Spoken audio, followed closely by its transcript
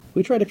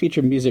we try to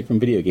feature music from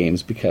video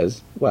games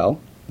because, well,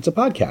 it's a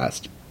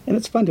podcast, and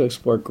it's fun to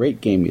explore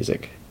great game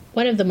music.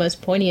 One of the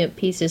most poignant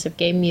pieces of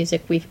game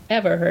music we've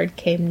ever heard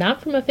came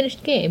not from a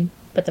finished game,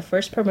 but the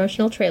first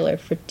promotional trailer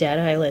for Dead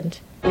Island.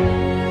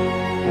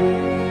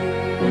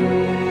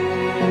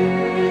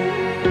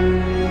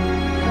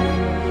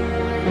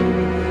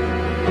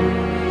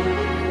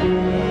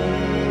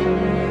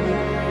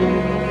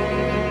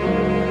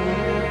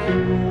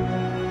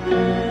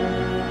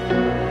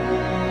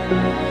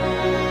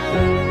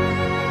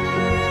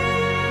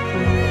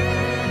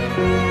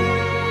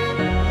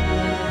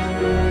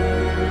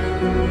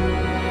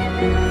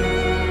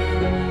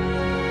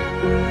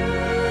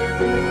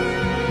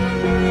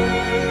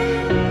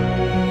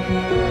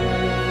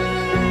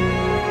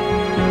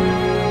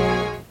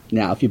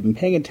 Now, if you've been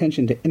paying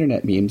attention to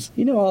internet memes,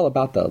 you know all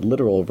about the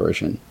literal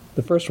version.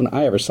 The first one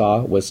I ever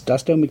saw was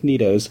Dusto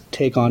Magneto's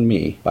Take On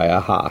Me by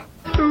a-ha.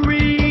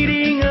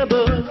 Reading a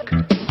book,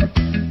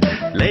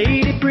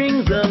 lady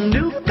brings a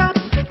new cup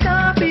of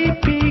coffee,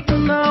 peek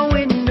on the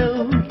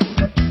window.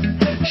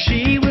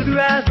 She would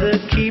rather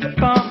keep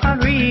on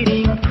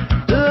reading,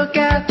 look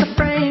at the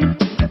frame.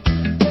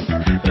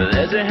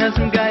 There's a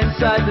handsome guy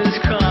inside this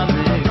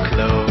comic,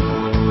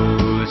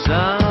 close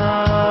up.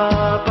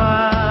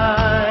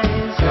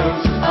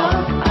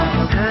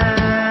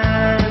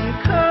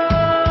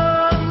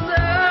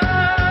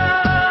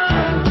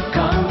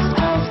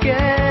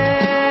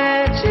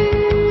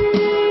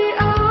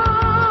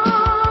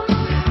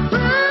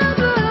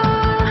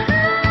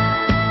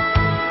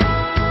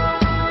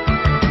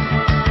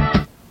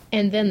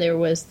 And then there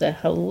was the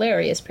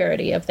hilarious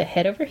parody of the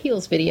Head Over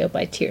Heels video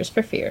by Tears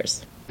for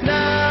Fears. Now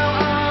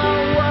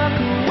I'll walk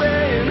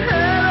away and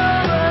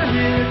head over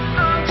here.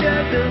 I'll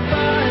check the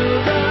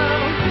files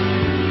out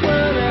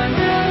when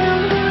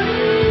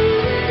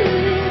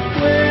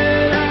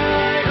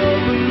I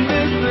open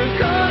this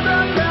because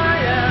I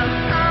am.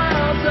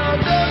 I'll tell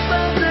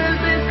Ghostbusters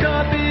this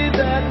copy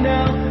that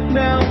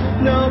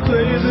now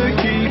play the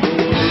keyboard.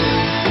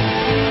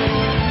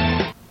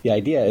 The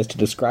idea is to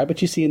describe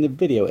what you see in the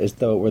video as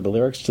though it were the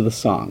lyrics to the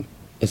song.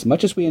 As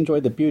much as we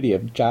enjoyed the beauty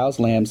of Giles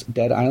Lamb's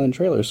Dead Island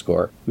trailer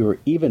score, we were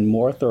even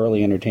more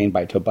thoroughly entertained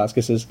by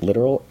Tobuscus's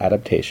literal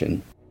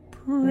adaptation.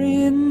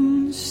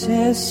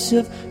 Princess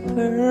of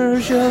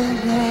Persia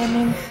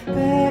running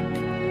back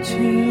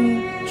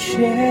to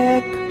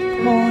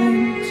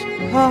checkpoint,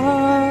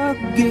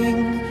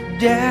 hugging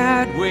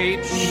Dad.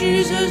 Wait,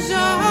 she's a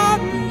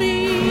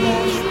zombie.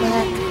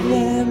 Flashback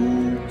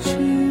them to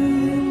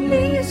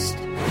least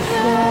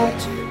that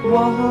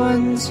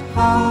one's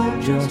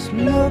heart, just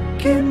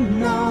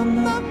looking on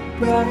the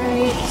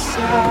bright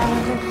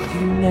side.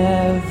 You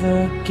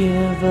never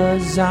give a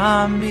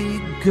zombie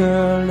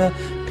girl a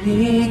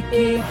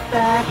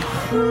piggyback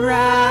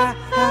ride.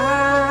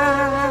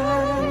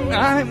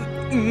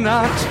 I'm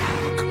not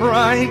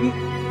crying.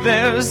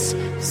 There's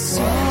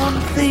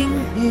something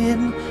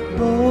in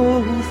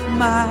both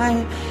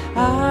my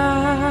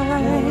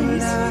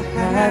eyes. A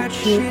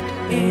hatchet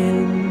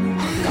in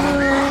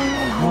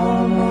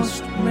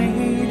almost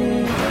made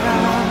it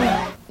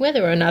out.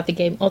 Whether or not the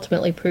game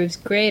ultimately proves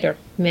great or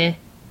meh,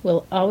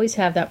 we'll always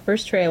have that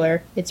first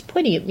trailer, its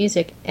poignant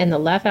music, and the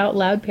Laugh Out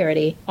Loud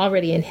parody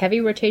already in heavy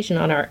rotation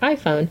on our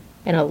iPhone,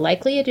 and a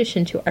likely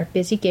addition to our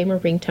Busy Gamer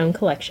ringtone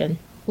collection.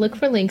 Look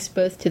for links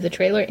both to the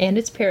trailer and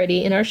its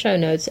parody in our show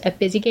notes at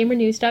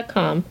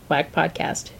busygamernews.com/podcast.